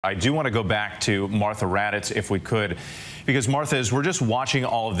I do want to go back to Martha Raddatz, if we could, because Martha, as we're just watching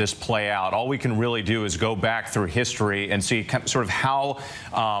all of this play out, all we can really do is go back through history and see sort of how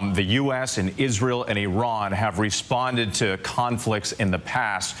the U.S. and Israel and Iran have responded to conflicts in the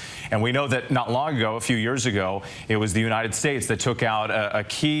past. And we know that not long ago, a few years ago, it was the United States that took out a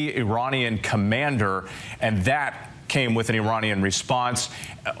key Iranian commander, and that came with an Iranian response.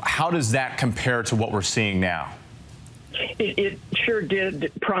 How does that compare to what we're seeing now? It sure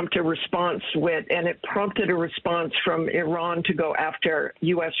did prompt a response, and it prompted a response from Iran to go after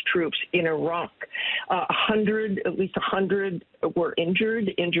U.S. troops in Iraq. At least 100 were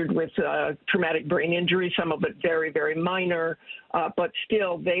injured with traumatic brain injury, some of it very, very minor, but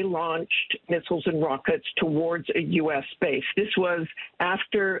still they launched missiles and rockets towards a U.S. base. This was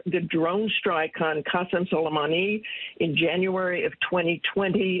after the drone strike on Qasem Soleimani in January of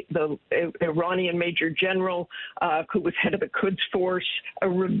 2020. The Iranian Major General, who was head of the Quds Force, a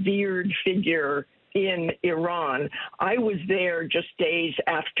revered figure in Iran. I was there just days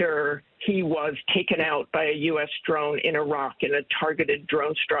after he was taken out by a U.S. drone in Iraq in a targeted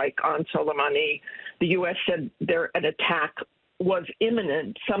drone strike on Soleimani. The U.S. said an attack was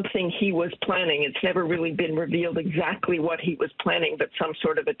imminent, something he was planning. It's never really been revealed exactly what he was planning, but some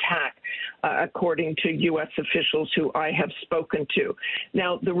sort of attack, according to U.S. officials who I have spoken to.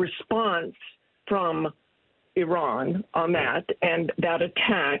 Now, the response from Iran on that and that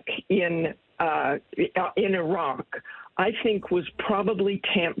attack in Iraq, I think, was probably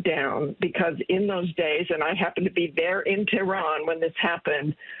tamped down because in those days, and I happened to be there in Tehran when this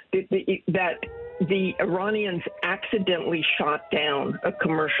happened, that the Iranians accidentally shot down a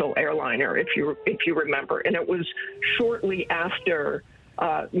commercial airliner, if you remember, and it was shortly after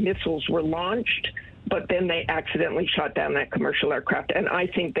missiles were launched. But then they accidentally shot down that commercial aircraft, and I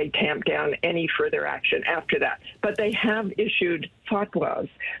think they tamped down any further action after that. But they have issued fatwas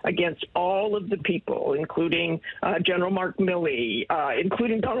against all of the people, including General Mark Milley,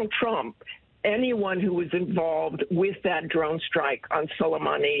 including Donald Trump. Anyone who was involved with that drone strike on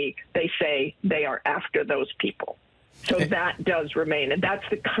Soleimani, they say they are after those people. So that does remain, and that's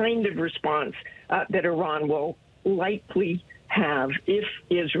the kind of response that Iran will likely have if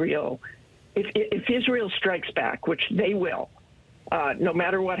Israel strikes back, which they will, no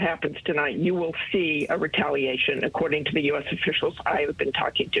matter what happens tonight, you will see a retaliation, according to the U.S. officials I have been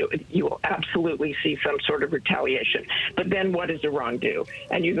talking to. You will absolutely see some sort of retaliation. But then what does Iran do?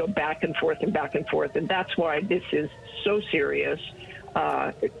 And you go back and forth and back and forth. And that's why this is so serious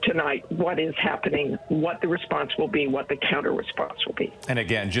tonight, what is happening, what the response will be, what the counter response will be. And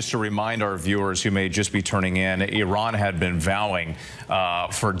again, just to remind our viewers who may just be turning in, Iran had been vowing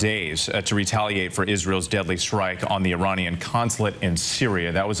for days to retaliate for Israel's deadly strike on the Iranian consulate in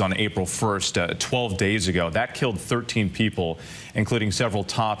Syria. That was on April 1st, 12 days ago. That killed 13 people, including several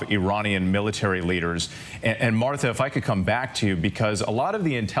top Iranian military leaders. And Martha, if I could come back to you, because a lot of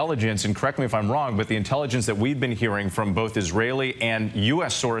the intelligence, and correct me if I'm wrong, but the intelligence that we've been hearing from both Israeli and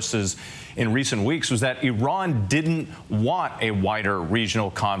U.S. sources in recent weeks was that Iran didn't want a wider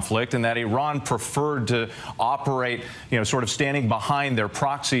regional conflict and that Iran preferred to operate, sort of standing behind their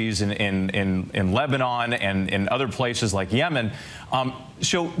proxies in Lebanon and in other places like Yemen.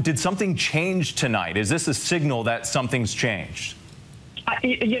 So did something change tonight? Is this a signal that something's changed?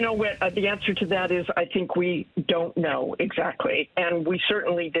 You know what, the answer to that is I think we don't know exactly. And we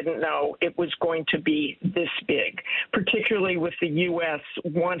certainly didn't know it was going to be this big, particularly with the U.S.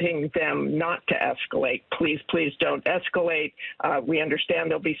 wanting them not to escalate. Please, please don't escalate. We understand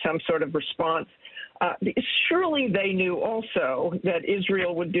there'll be some sort of response. Surely they knew also that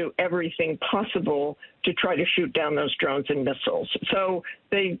Israel would do everything possible to try to shoot down those drones and missiles. So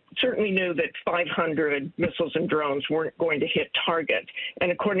they certainly knew that 500 missiles and drones weren't going to hit target.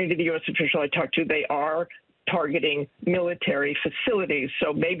 And according to the U.S. official I talked to, they are targeting military facilities.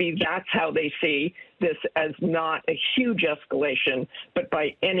 So maybe that's how they see this, as not a huge escalation, but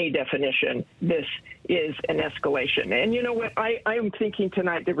by any definition, this is an escalation. And you know what, I am thinking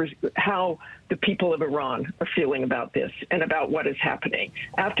tonight how the people of Iran are feeling about this and about what is happening.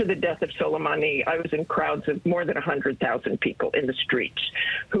 After the death of Soleimani, I was in crowds of more than 100,000 people in the streets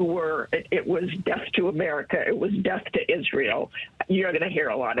who were, it was death to America, it was death to Israel. You're going to hear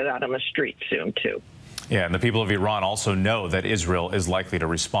a lot of that on the street soon, too. Yeah, and the people of Iran also know that Israel is likely to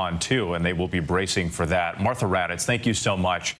respond too, and they will be bracing for that. Martha Raddatz, thank you so much.